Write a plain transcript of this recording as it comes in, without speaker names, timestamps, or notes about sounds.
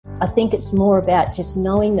I think it's more about just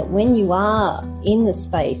knowing that when you are in the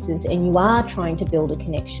spaces and you are trying to build a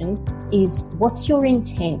connection, is what's your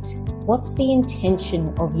intent? What's the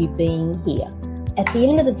intention of you being here? At the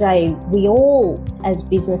end of the day, we all, as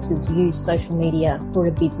businesses, use social media for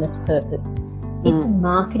a business purpose. It's a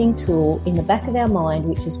marketing tool in the back of our mind,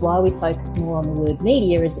 which is why we focus more on the word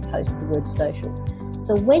media as opposed to the word social.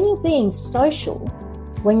 So when you're being social,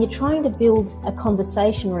 when you're trying to build a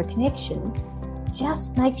conversation or a connection,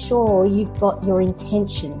 just make sure you've got your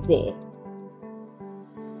intention there.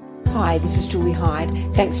 Hi, this is Julie Hyde.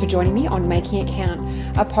 Thanks for joining me on Making It Count,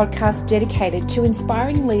 a podcast dedicated to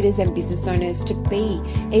inspiring leaders and business owners to be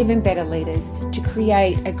even better leaders, to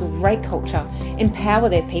create a great culture, empower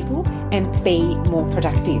their people, and be more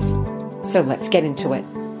productive. So let's get into it.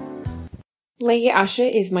 Lee Usher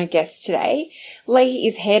is my guest today. Lee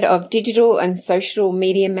is head of digital and social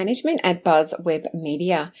media management at BuzzWeb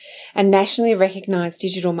Media, a nationally recognised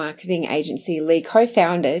digital marketing agency Lee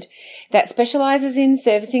co-founded that specialises in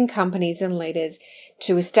servicing companies and leaders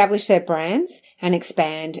to establish their brands and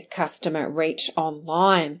expand customer reach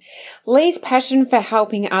online. Lee's passion for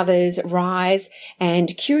helping others rise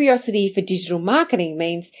and curiosity for digital marketing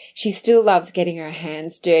means she still loves getting her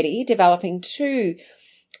hands dirty, developing two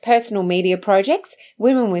personal media projects,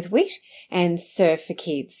 Women with Wit and Surf for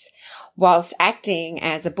Kids, whilst acting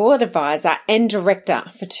as a board advisor and director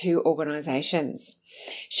for two organisations.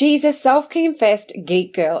 She's a self-confessed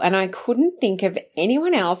geek girl, and I couldn't think of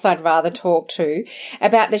anyone else I'd rather talk to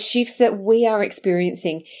about the shifts that we are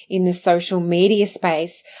experiencing in the social media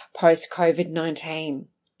space post-COVID-19.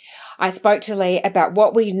 I spoke to Lee about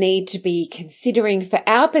what we need to be considering for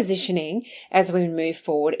our positioning as we move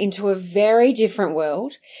forward into a very different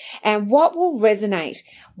world, and what will resonate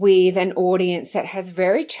with an audience that has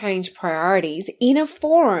very changed priorities in a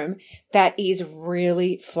forum that is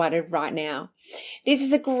really flooded right now. This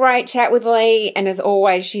is a great chat with Lee, and as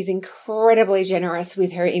always, she's incredibly generous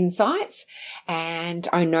with her insights, and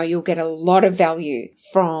I know you'll get a lot of value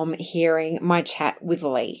from hearing my chat with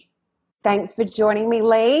Lee. Thanks for joining me,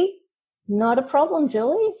 Lee. Not a problem,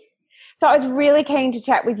 Julie. So I was really keen to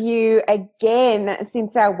chat with you again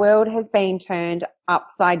since our world has been turned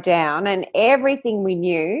upside down and everything we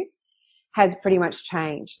knew has pretty much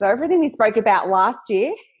changed. So everything we spoke about last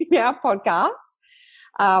year in our podcast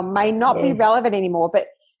may not be relevant anymore, but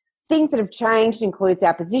things that have changed includes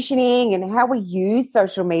our positioning and how we use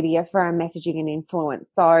social media for our messaging and influence.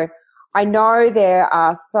 So I know there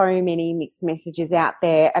are so many mixed messages out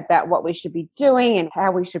there about what we should be doing and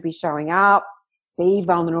how we should be showing up. Be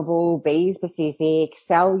vulnerable, be specific,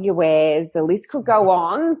 sell your wares. The list could go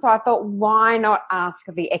on. So I thought, why not ask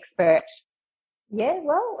the expert? Yeah,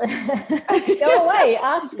 well, go away,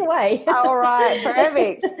 ask away. All right,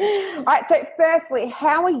 perfect. All right, so firstly,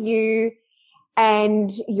 how are you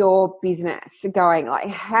and your business going? Like,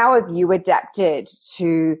 how have you adapted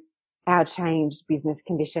to our changed business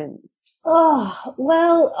conditions? Oh,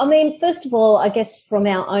 well, I mean, first of all, I guess from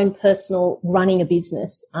our own personal running a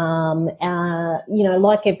business,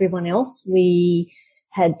 like everyone else, we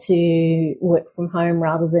had to work from home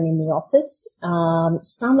rather than in the office.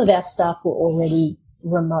 Some of our staff were already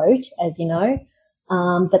remote, as you know,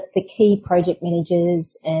 but the key project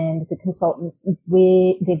managers and the consultants,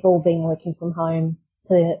 they've all been working from home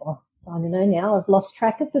for, I don't know now, I've lost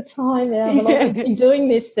track of the time how long I've been doing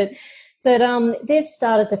this, but they've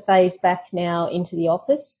started to phase back now into the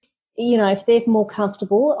office. You know, if they're more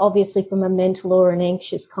comfortable, obviously from a mental or an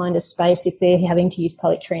anxious kind of space, if they're having to use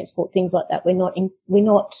public transport, things like that, we're not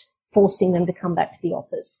forcing them to come back to the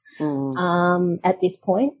office, at this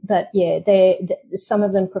point. But yeah, some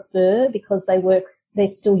of them prefer, because they're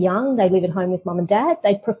still young, they live at home with mum and dad,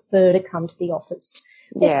 they prefer to come to the office.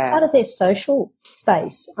 It's part of their social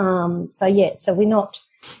space. So we're not,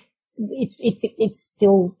 it's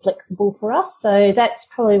still flexible for us. So that's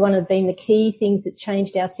probably been the key things that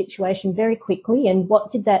changed our situation very quickly. And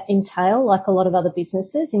what did that entail, like a lot of other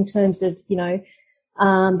businesses, in terms of,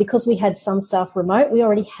 because we had some staff remote, we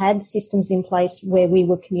already had systems in place where we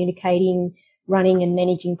were communicating, running and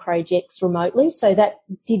managing projects remotely. So that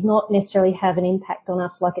did not necessarily have an impact on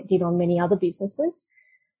us like it did on many other businesses.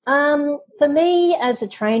 For me, as a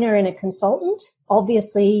trainer and a consultant,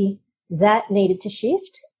 obviously that needed to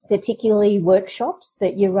shift, particularly workshops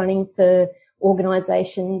that you're running for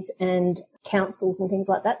organisations and councils and things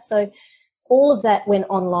like that. So all of that went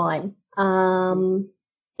online. And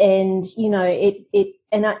it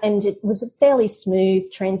was a fairly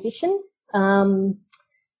smooth transition.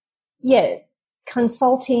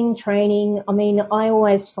 Consulting, training. I mean, I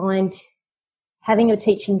always find having a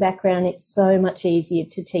teaching background, it's so much easier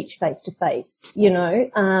to teach face to face,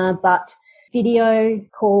 but Video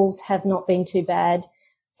calls have not been too bad.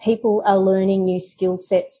 People are learning new skill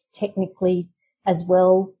sets technically as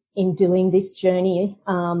well in doing this journey.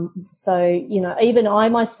 So, even I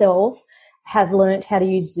myself have learnt how to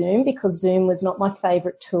use Zoom because Zoom was not my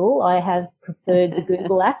favorite tool. I have preferred the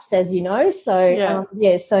Google apps, as you know. So,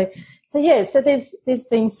 so there's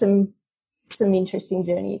been some interesting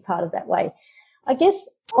journey part of that way. I guess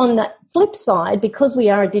on the flip side, because we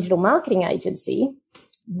are a digital marketing agency,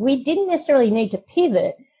 we didn't necessarily need to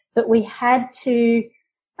pivot, but we had to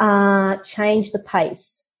change the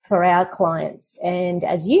pace for our clients. And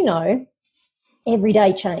as you know, every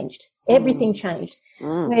day changed. Everything changed.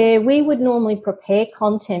 Where we would normally prepare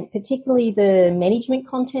content, particularly the management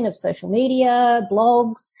content of social media,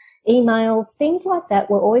 blogs, emails, things like that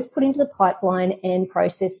were always put into the pipeline and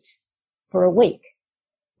processed for a week.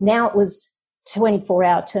 Now it was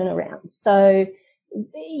 24-hour turnaround. So,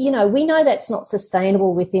 we know that's not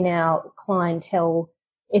sustainable within our clientele.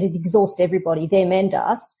 It'd exhaust everybody, them and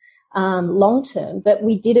us, long term, but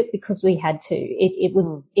we did it because we had to. It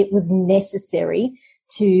was necessary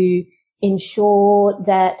to ensure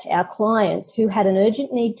that our clients who had an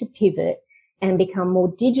urgent need to pivot and become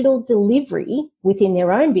more digital delivery within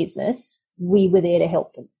their own business, we were there to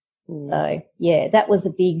help them. So, that was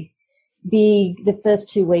a big, the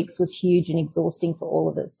first 2 weeks was huge and exhausting for all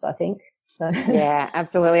of us, I think. So. Yeah,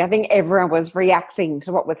 absolutely. I think everyone was reacting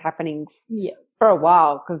to what was happening for a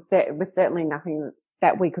while because there was certainly nothing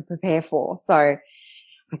that we could prepare for. So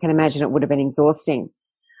I can imagine it would have been exhausting.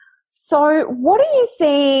 So what are you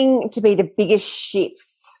seeing to be the biggest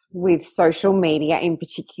shifts with social media in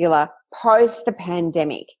particular post the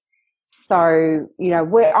pandemic? So,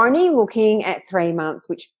 we're only looking at 3 months,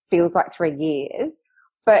 which feels like 3 years,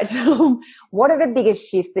 but what are the biggest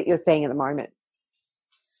shifts that you're seeing at the moment?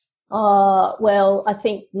 Well, I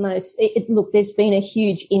think look, there's been a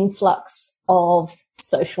huge influx of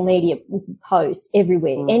social media posts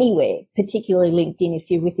everywhere, anywhere, particularly LinkedIn if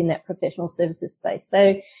you're within that professional services space.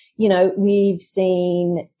 So, we've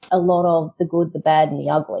seen a lot of the good, the bad and the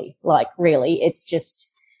ugly. Like really, it's just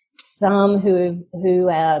some who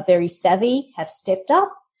are very savvy have stepped up.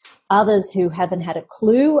 Others who haven't had a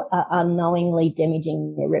clue are unknowingly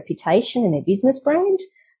damaging their reputation and their business brand,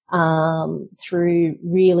 through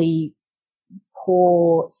really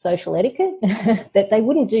poor social etiquette that they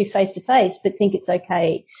wouldn't do face to face, but think it's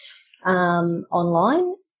okay,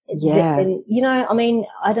 online. Yeah. And,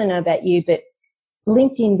 I don't know about you, but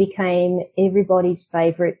LinkedIn became everybody's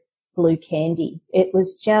favorite blue candy. It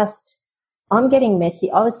was just, I was getting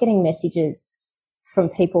messages from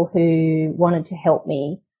people who wanted to help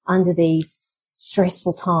me under these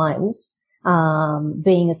stressful times,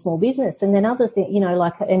 being a small business. And then other things,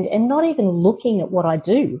 and not even looking at what I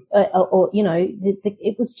do,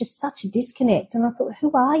 it was just such a disconnect. And I thought,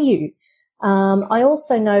 who are you? I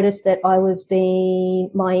also noticed that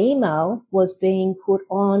my email was being put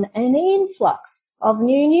on an influx of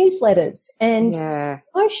new newsletters and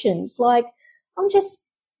promotions.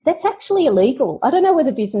 That's actually illegal. I don't know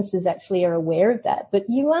whether businesses actually are aware of that, but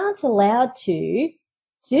you aren't allowed to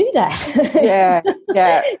do that.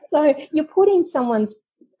 Yeah. So you're putting someone's,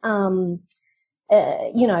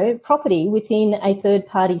 property within a third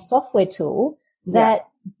party software tool that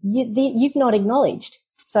you've not acknowledged.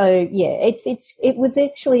 So it was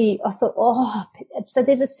actually, I thought, so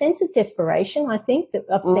there's a sense of desperation, I think, that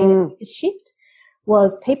I've seen this shift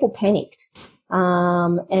was people panicked.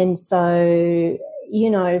 And so,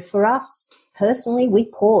 for us personally, we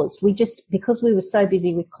paused. Because we were so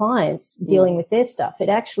busy with clients dealing with their stuff,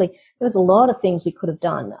 there was a lot of things we could have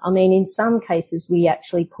done. I mean, in some cases, we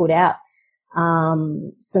actually put out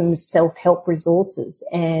some self-help resources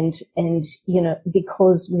and,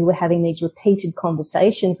 because we were having these repeated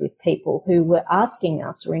conversations with people who were asking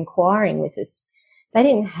us or inquiring with us, they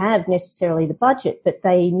didn't have necessarily the budget, but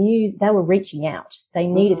they knew they were reaching out. They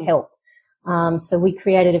needed help. So we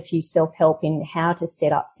created a few self-help in how to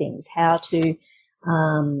set up things, how to,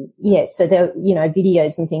 so there,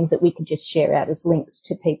 videos and things that we could just share out as links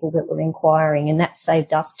to people that were inquiring, and that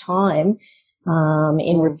saved us time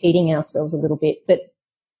in repeating ourselves a little bit. But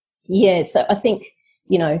so I think,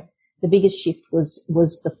 the biggest shift was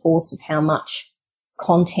the force of how much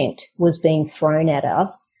content was being thrown at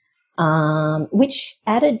us, which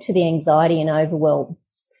added to the anxiety and overwhelm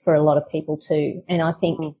for a lot of people too. And I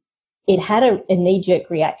think it had a knee-jerk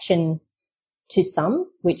reaction to some,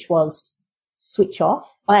 which was switch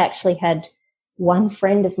off. I actually had one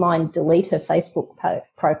friend of mine delete her Facebook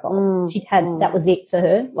profile. That was it for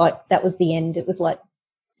her. Like, that was the end. It was like,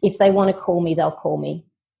 if they want to call me, they'll call me.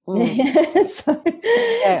 So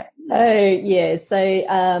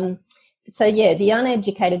the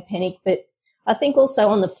uneducated panic. But I think also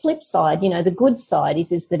on the flip side, you know, the good side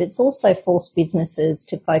is that it's also forced businesses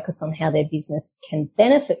to focus on how their business can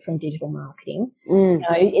benefit from digital marketing. You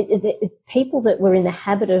know, people that were in the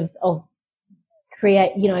habit of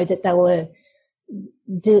create, you know, that they were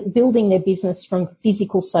building their business from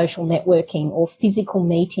physical social networking or physical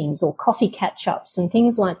meetings or coffee catch-ups and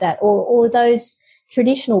things like that, or those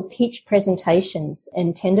traditional pitch presentations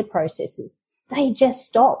and tender processes, they just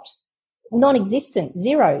stopped. Non-existent,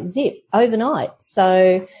 zero, zip, overnight.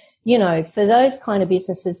 So, you know, for those kind of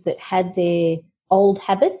businesses that had their old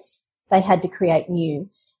habits, they had to create new.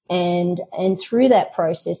 And through that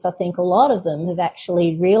process, I think a lot of them have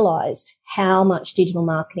actually realized how much digital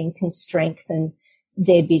marketing can strengthen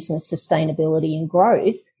their business sustainability and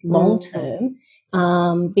growth long term,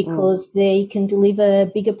 because they can deliver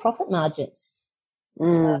bigger profit margins.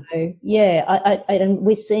 So, yeah,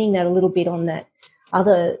 we're seeing that a little bit on that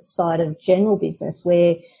other side of general business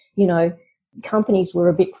where, you know, companies were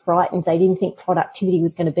a bit frightened. They didn't think productivity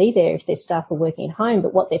was going to be there if their staff were working at home.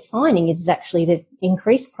 But what they're finding is actually they've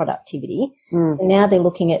increased productivity. And now they're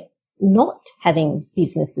looking at not having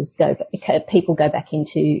people go back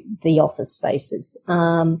into the office spaces,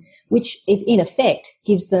 which in effect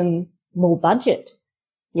gives them more budget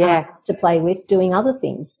to play with doing other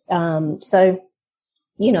things. So,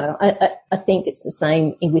 you know, I think it's the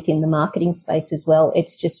same within the marketing space as well.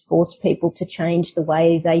 It's just forced people to change the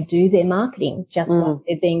way they do their marketing, just like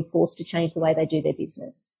they're being forced to change the way they do their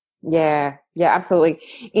business. Yeah, absolutely.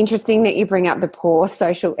 Interesting that you bring up the poor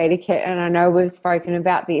social etiquette, and I know we've spoken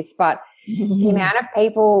about this, but the amount of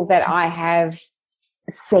people that I have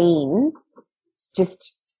seen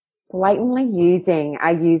just blatantly using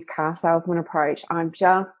a used car salesman approach, I'm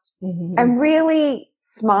really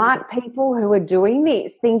smart people who are doing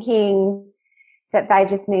this, thinking that they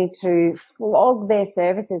just need to flog their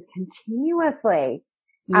services continuously,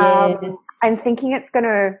 and thinking it's going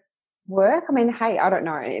to work. I mean, hey, I don't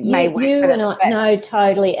know. It may work. No,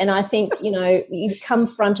 totally. And I think, you know, you come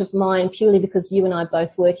front of mind purely because you and I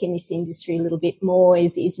both work in this industry a little bit more.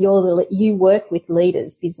 You work with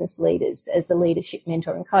leaders, business leaders, as a leadership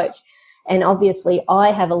mentor and coach. And obviously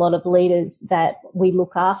I have a lot of leaders that we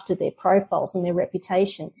look after their profiles and their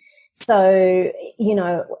reputation. So, you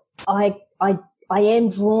know, I am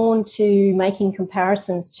drawn to making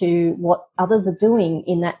comparisons to what others are doing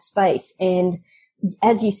in that space. And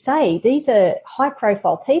as you say, these are high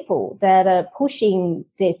profile people that are pushing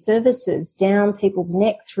their services down people's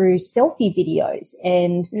neck through selfie videos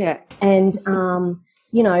and,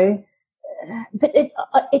 you know, but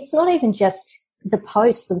it's not even just the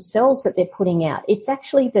posts themselves that they're putting out. It's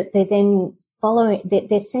actually that they're then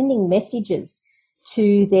they're sending messages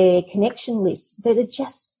to their connection lists that are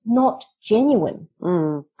just not genuine.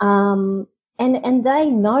 And they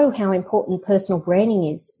know how important personal branding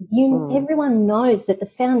is. Everyone knows that the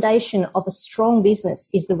foundation of a strong business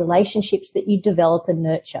is the relationships that you develop and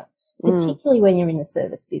nurture, particularly when you're in the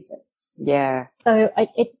service business. Yeah. So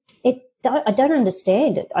I don't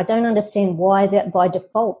understand it. I don't understand why that by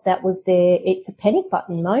default that was it's a panic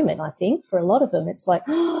button moment, I think, for a lot of them. It's like,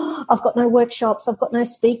 oh, I've got no workshops, I've got no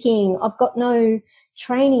speaking, I've got no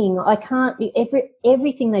training, I can't,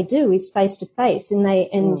 everything they do is face to face,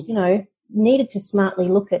 and you know, needed to smartly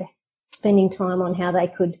look at spending time on how they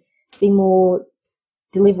could be more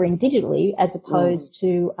delivering digitally as opposed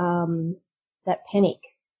to that panic.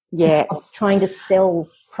 Yes. Of trying to sell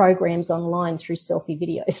programs online through selfie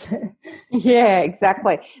videos. Yeah,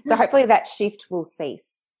 exactly. So hopefully that shift will cease.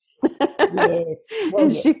 Yes.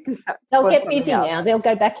 Well, yes. They'll get busy now. They'll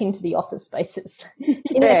go back into the office spaces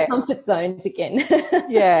in their comfort zones again.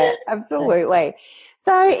 Yeah, absolutely.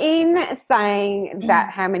 So in saying that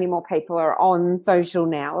how many more people are on social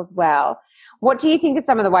now as well, what do you think are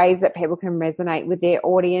some of the ways that people can resonate with their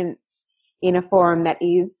audience in a forum that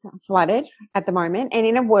is flooded at the moment and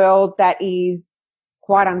in a world that is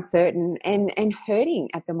quite uncertain and hurting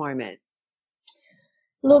at the moment?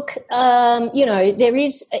 Look, you know,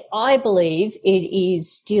 I believe it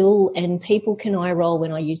is still, and people can eye roll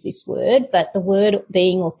when I use this word, but the word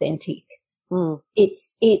being authentic.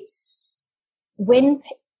 It's when,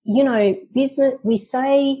 you know, business, we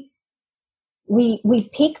say we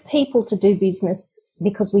pick people to do business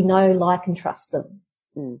because we know, like, and trust them.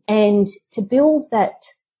 And to build that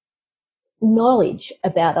knowledge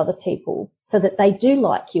about other people so that they do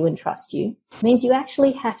like you and trust you means you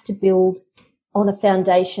actually have to build on a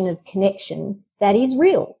foundation of connection that is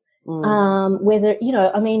real. Whether, you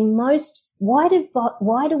know, I mean, why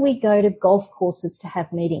do we go to golf courses to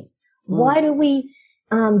have meetings? Why do we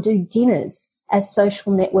do dinners as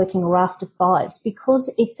social networking or after fives,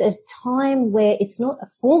 because it's a time where it's not a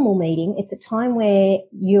formal meeting. It's a time where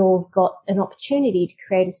you've got an opportunity to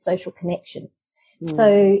create a social connection.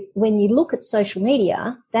 So when you look at social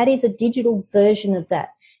media, that is a digital version of that.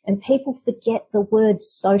 And people forget the word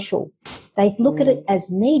social. They look at it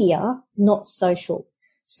as media, not social.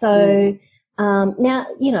 So now,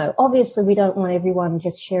 you know, obviously we don't want everyone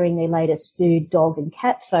just sharing their latest food, dog and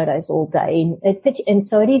cat photos all day. And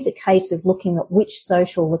so it is a case of looking at which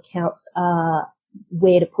social accounts are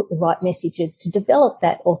where to put the right messages to develop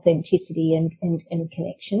that authenticity and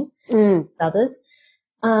connection with others.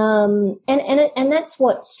 And that's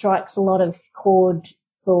what strikes a lot of chord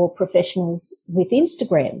for professionals with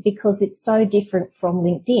Instagram, because it's so different from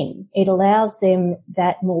LinkedIn. It allows them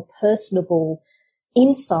that more personable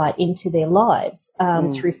insight into their lives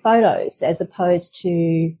through photos, as opposed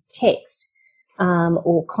to text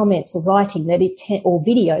or comments or writing or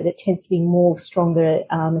video that tends to be more stronger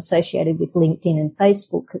associated with LinkedIn and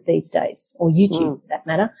Facebook these days, or YouTube for that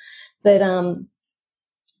matter. But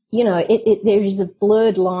you know, there is a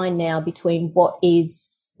blurred line now between what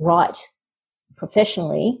is right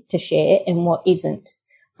professionally to share and what isn't.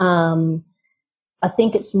 I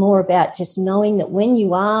think it's more about just knowing that when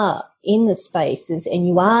you are in the spaces and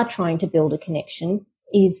you are trying to build a connection,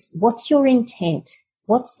 is what's your intent?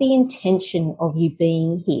 What's the intention of you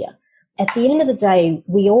being here? At the end of the day,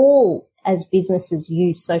 we all as businesses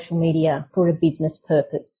use social media for a business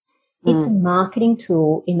purpose. It's a marketing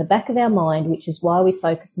tool in the back of our mind, which is why we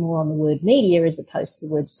focus more on the word media as opposed to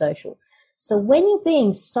the word social. So when you're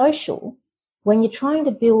being social, when you're trying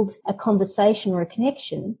to build a conversation or a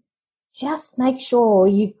connection, just make sure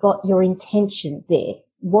you've got your intention there.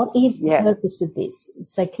 What is the purpose of this?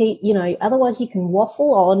 So keep, you know, otherwise you can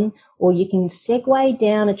waffle on, or you can segue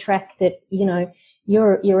down a track that, you know,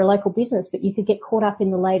 you're a local business, but you could get caught up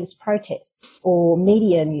in the latest protests or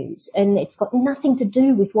media news, and it's got nothing to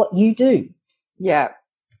do with what you do. Yeah.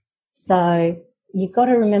 So you've got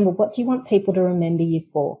to remember, what do you want people to remember you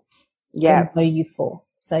for? Yeah. Know you for.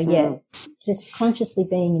 So just consciously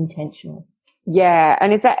being intentional. Yeah.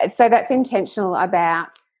 And is that, so that's intentional about,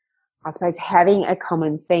 I suppose, having a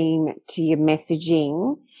common theme to your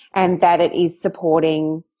messaging, and that it is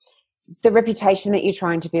supporting the reputation that you're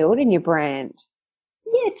trying to build in your brand.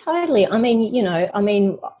 Yeah, totally. I mean, you know,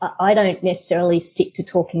 I don't necessarily stick to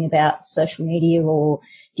talking about social media or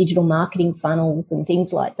digital marketing funnels and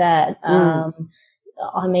things like that.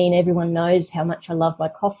 I mean, everyone knows how much I love my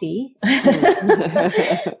coffee,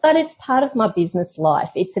 but it's part of my business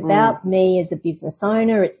life. It's about me as a business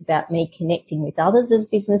owner. It's about me connecting with others as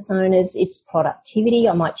business owners. It's productivity.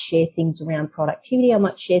 I might share things around productivity. I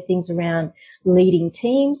might share things around leading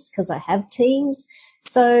teams, because I have teams.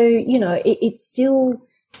 So, you know, it's still,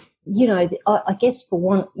 you know, I guess for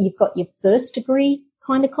one, you've got your first degree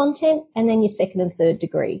kind of content, and then your second and third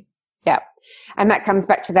degree. Yeah. And that comes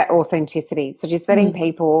back to that authenticity. So just letting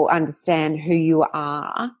people understand who you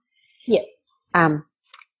are. Yeah.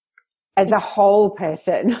 As a whole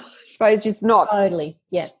person, I suppose, just not totally.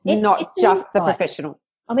 Yeah. Not just the professional.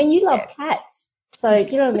 I mean, you love cats. So,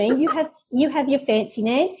 you know what I mean? You have your fancy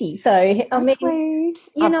Nancy. So, I mean,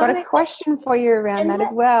 I've got a question for you around that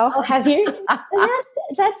as well. Oh, have you? And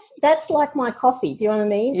that's like my coffee. Do you know what I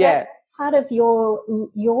mean? Yeah. That's part of your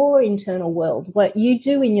internal world, what you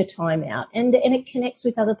do in your time out, and it connects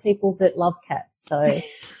with other people that love cats. So,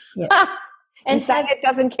 yeah. And saying it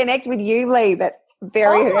doesn't connect with you, Lee, that's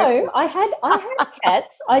very hurtful. No, I had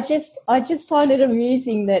cats. I just find it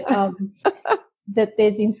amusing that that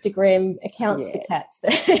there's Instagram accounts for cats.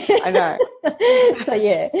 I know. So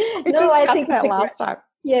yeah, I think it's last time.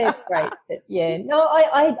 Yeah, it's great. But yeah, no,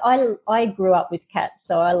 I grew up with cats,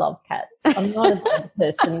 so I love cats. I'm not a dog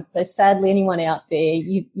person, so sadly, anyone out there,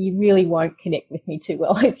 you really won't connect with me too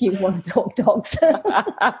well if you want to talk dogs.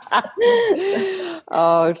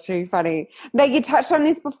 Oh, too funny. Now, you touched on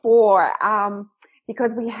this before,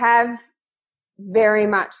 because we have very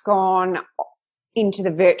much gone into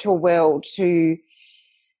the virtual world to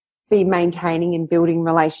be maintaining and building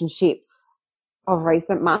relationships of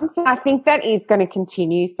recent months. And I think that is going to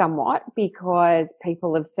continue somewhat, because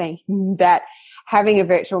people have seen that having a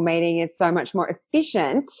virtual meeting is so much more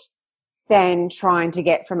efficient than trying to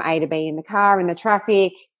get from A to B in the car, in the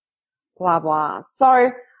traffic, blah, blah.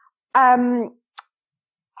 So, how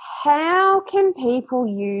can people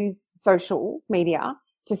use social media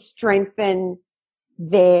to strengthen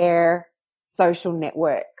their social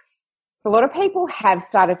networks? A lot of people have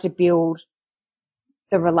started to build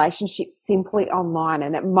the relationship simply online,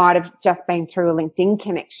 and it might have just been through a LinkedIn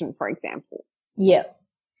connection, for example. Yeah.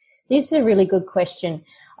 This is a really good question.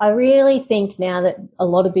 I really think now that a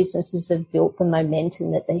lot of businesses have built the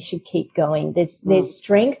momentum that they should keep going. There's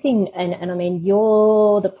strength in, and I mean,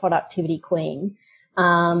 you're the productivity queen,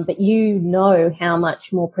 but you know how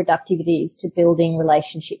much more productive it is to building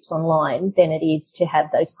relationships online than it is to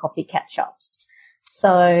have those coffee catch-ups.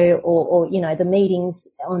 So, or, you know, the meetings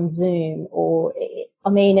on Zoom, or, I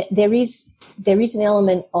mean, there is an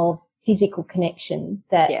element of physical connection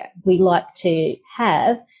that we like to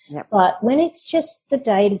have. Yep. But when it's just the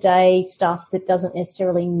day-to-day stuff that doesn't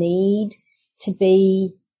necessarily need to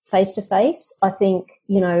be face-to-face, I think,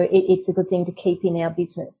 you know, it's a good thing to keep in our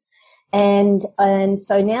business. And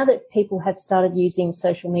so now that people have started using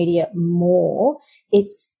social media more,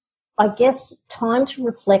 it's, I guess, time to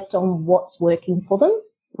reflect on what's working for them.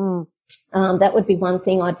 That would be one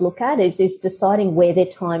thing I'd look at is deciding where their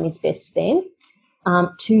time is best spent,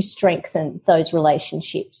 to strengthen those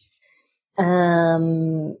relationships.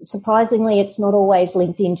 Surprisingly, it's not always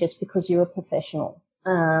LinkedIn just because you're a professional.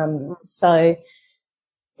 So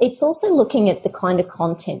it's also looking at the kind of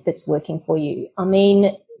content that's working for you. I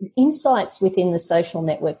mean, insights within the social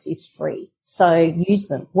networks is free, so use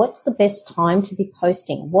them. What's the best time to be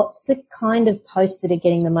posting? What's the kind of posts that are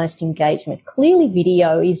getting the most engagement? Clearly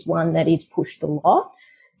video is one that is pushed a lot.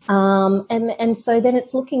 And so then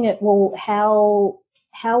it's looking at, well, how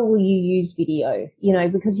will you use video? You know,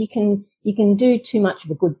 because you can do too much of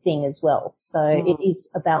a good thing as well. So it is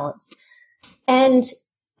a balance. And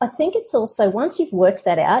I think it's also, once you've worked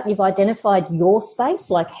that out, you've identified your space,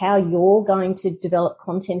 like how you're going to develop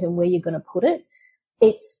content and where you're going to put it.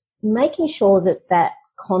 It's making sure that that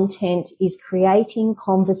content is creating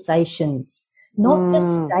conversations, not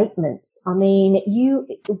just statements. I mean,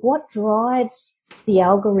 what drives the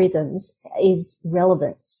algorithms is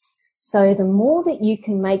relevance. So the more that you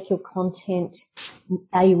can make your content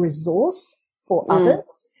a resource for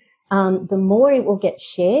others, the more it will get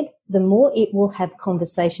shared, the more it will have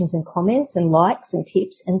conversations and comments and likes and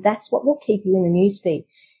tips, and that's what will keep you in the newsfeed.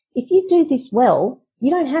 If you do this well, you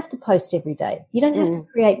don't have to post every day. You don't have to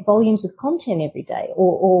create volumes of content every day,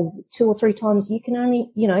 or 2 or 3 times. You can only,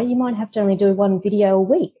 you know, you might have to only do one video a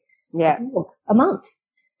week, a month.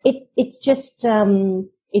 It's just,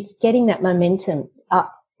 it's getting that momentum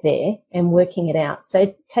up there and working it out.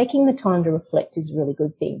 So taking the time to reflect is a really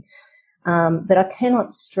good thing. But I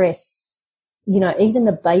cannot stress, you know, even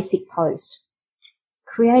the basic post,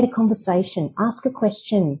 create a conversation, ask a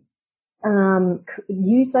question,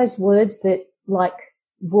 use those words that like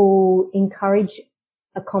will encourage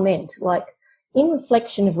a comment, like in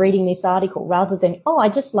reflection of reading this article, rather than, oh, I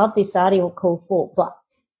just love this article for blah.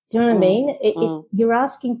 Do you know what I mean? You're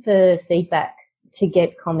asking for feedback to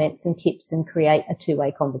get comments and tips and create a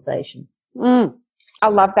two-way conversation. I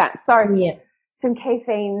love that. So some key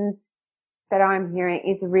themes that I'm hearing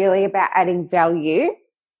is really about adding value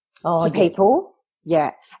to people.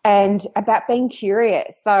 Yeah. And about being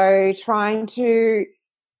curious. So trying to,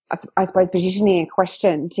 I suppose, positioning a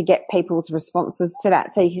question to get people's responses to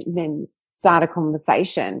that so you can then start a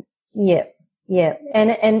conversation. Yeah. Yeah.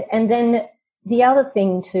 And then the other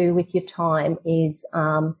thing too with your time is,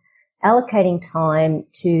 allocating time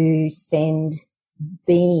to spend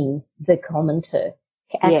being the commenter,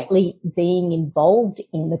 actually being involved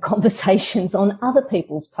in the conversations on other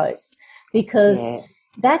people's posts, because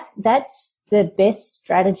that's the best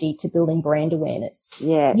strategy to building brand awareness.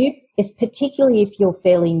 Yeah. It's particularly if you're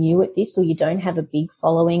fairly new at this or you don't have a big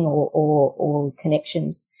following or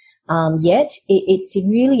connections yet, it's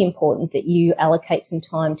really important that you allocate some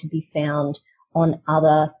time to be found on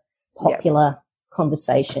other popular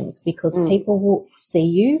conversations, because people will see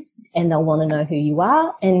you and they'll want to know who you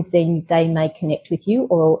are, and then they may connect with you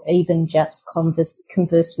or even just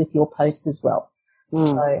converse with your posts as well.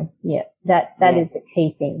 So that is a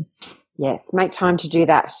key thing. Yes, make time to do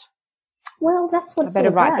that. Well, that's what I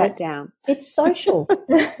better write that down. It's social.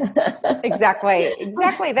 Exactly.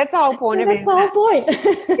 That's the whole point of it. That's the whole point.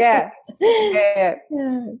 Yeah.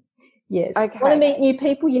 Yes. Okay. Want to meet new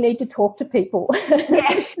people? You need to talk to people.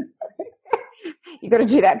 Yeah. You've got to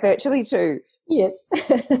do that virtually too. Yes.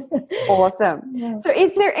 Awesome. Yeah. So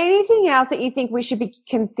is there anything else that you think we should be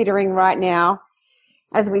considering right now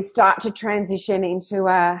as we start to transition into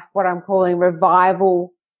what I'm calling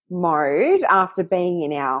revival mode after being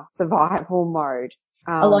in our survival mode?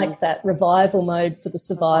 I like that, revival mode for the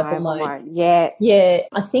survival mode. Yeah. Yeah.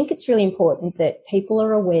 I think it's really important that people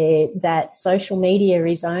are aware that social media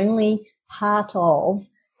is only part of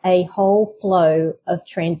a whole flow of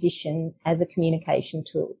transition as a communication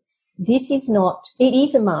tool. This is not, it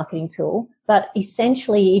is a marketing tool, but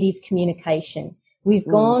essentially it is communication. We've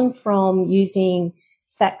gone from using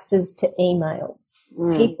faxes to emails.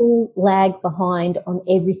 People lag behind on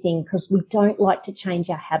everything because we don't like to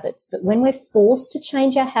change our habits. But when we're forced to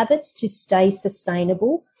change our habits to stay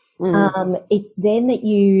sustainable, it's then that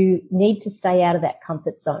you need to stay out of that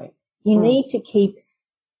comfort zone. You need to keep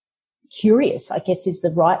curious, I guess is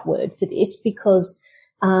the right word for this, because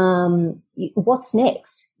what's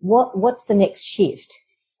next? What's the next shift?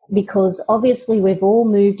 Because obviously we've all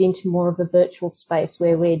moved into more of a virtual space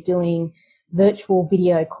where we're doing virtual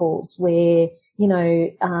video calls where,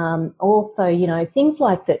 also, things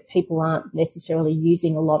like that people aren't necessarily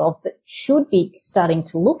using a lot of, but should be starting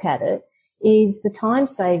to look at it, is the time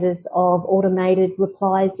savers of automated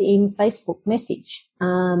replies in Facebook message,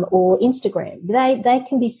 or Instagram. They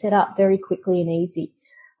can be set up very quickly and easy.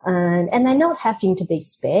 And they're not having to be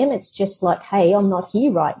spam. It's just like, hey, I'm not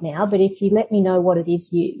here right now, but if you let me know what it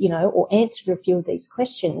is or answer a few of these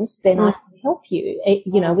questions, then I can help you.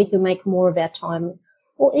 We can make more of our time,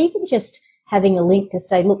 or even just having a link to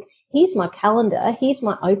say, look, here's my calendar, here's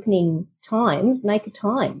my opening times, make a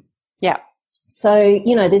time. Yeah. So,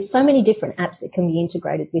 there's so many different apps that can be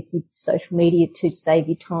integrated with your social media to save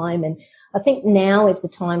you time. And I think now is the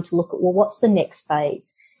time to look at, well, what's the next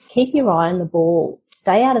phase? Keep your eye on the ball.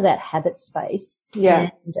 Stay out of that habit space. Yeah.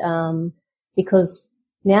 And, because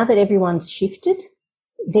now that everyone's shifted,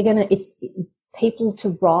 it's people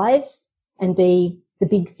to rise and be the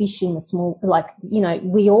big fish in the small,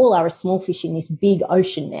 we all are a small fish in this big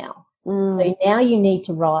ocean now. So now you need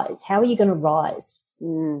to rise. How are you going to rise?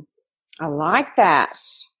 I like that.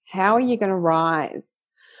 How are you going to rise?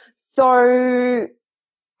 So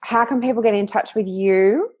how can people get in touch with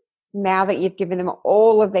you now that you've given them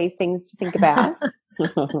all of these things to think about?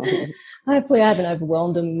 Hopefully I haven't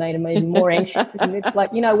overwhelmed them and made them even more anxious. And it's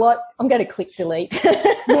like, you know what? I'm going to click delete.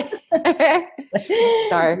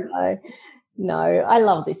 No, I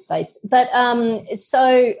love this space. But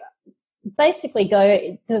so basically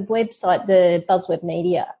go the website, the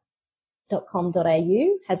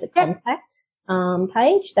buzzwebmedia.com.au has a contact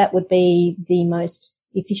page. That would be the most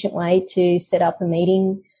efficient way to set up a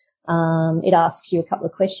meeting. It asks you a couple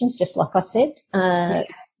of questions, just like I said,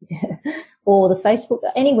 or the Facebook,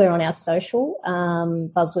 anywhere on our social,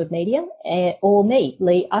 Buzzword Media, or me,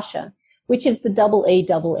 Lee Usher, which is the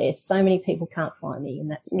EES. So many people can't find me, and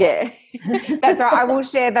that's that's right. I will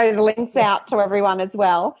share those links out to everyone as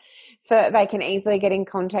well, so that they can easily get in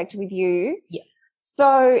contact with you. Yeah.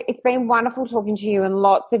 So it's been wonderful talking to you and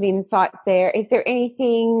lots of insights there. Is there a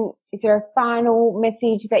final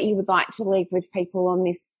message that you would like to leave with people on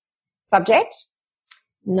this subject?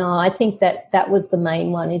 No, I think that was the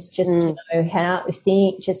main one, is just to know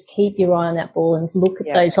just keep your eye on that ball and look at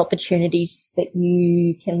those opportunities that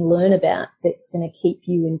you can learn about that's going to keep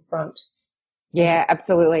you in front. Yeah,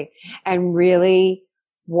 absolutely. And really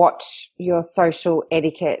watch your social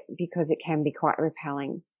etiquette, because it can be quite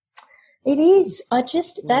repelling. It is.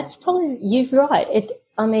 That's probably, you're right.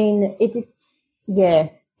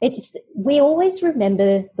 We always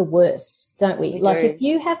remember the worst, don't we? If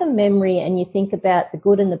you have a memory and you think about the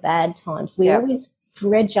good and the bad times, we always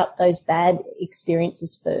dredge up those bad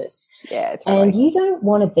experiences first. Yeah, totally. And you don't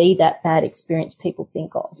want to be that bad experience people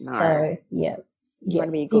think of. No. So, You want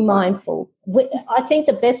to be a be good mindful. I think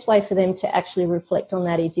the best way for them to actually reflect on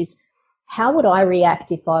that is how would I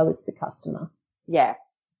react if I was the customer? Yeah.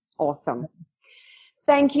 Awesome.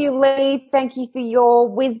 Thank you, Lee. Thank you for your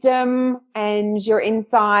wisdom and your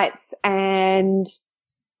insights. And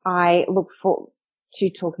I look forward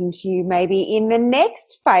to talking to you maybe in the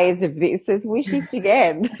next phase of this as we shift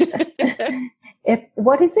again.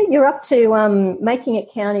 What is it you're up to? Making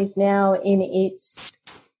It Count is now in its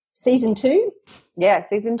season 2? Yeah,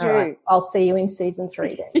 season 2. Right. I'll see you in season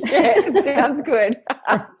 3 then. Yeah, sounds good.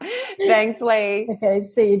 Thanks, Lee. Okay,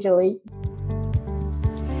 see you, Julie.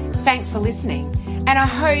 Thanks for listening. And I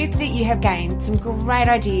hope that you have gained some great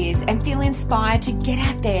ideas and feel inspired to get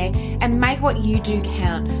out there and make what you do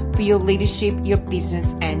count for your leadership, your business,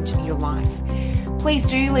 and your life. Please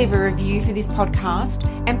do leave a review for this podcast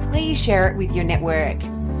and please share it with your network.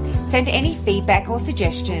 Send any feedback or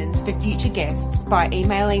suggestions for future guests by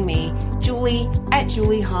emailing me,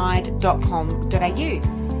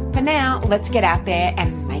 julie@juliehyde.com.au. For now, let's get out there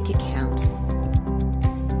and make it count.